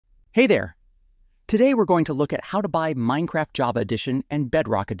Hey there! Today we're going to look at how to buy Minecraft Java Edition and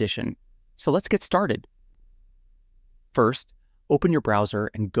Bedrock Edition. So let's get started. First, open your browser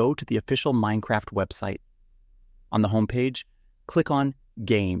and go to the official Minecraft website. On the homepage, click on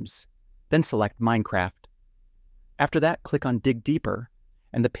Games, then select Minecraft. After that, click on Dig Deeper,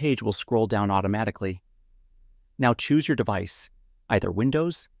 and the page will scroll down automatically. Now choose your device, either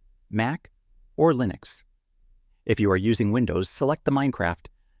Windows, Mac, or Linux. If you are using Windows, select the Minecraft,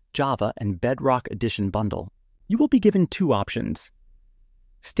 Java, and Bedrock Edition bundle. You will be given two options: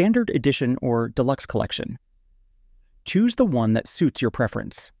 Standard Edition or Deluxe Collection. Choose the one that suits your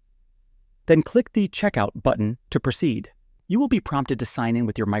preference. Then click the Checkout button to proceed. You will be prompted to sign in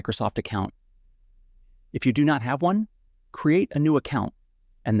with your Microsoft account. If you do not have one, create a new account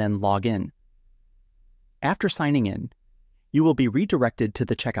and then log in. After signing in, you will be redirected to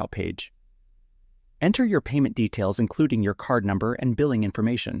the checkout page. Enter your payment details, including your card number and billing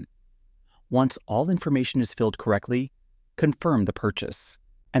information. Once all information is filled correctly, confirm the purchase.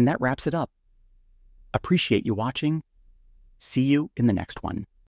 And that wraps it up. Appreciate you watching. See you in the next one.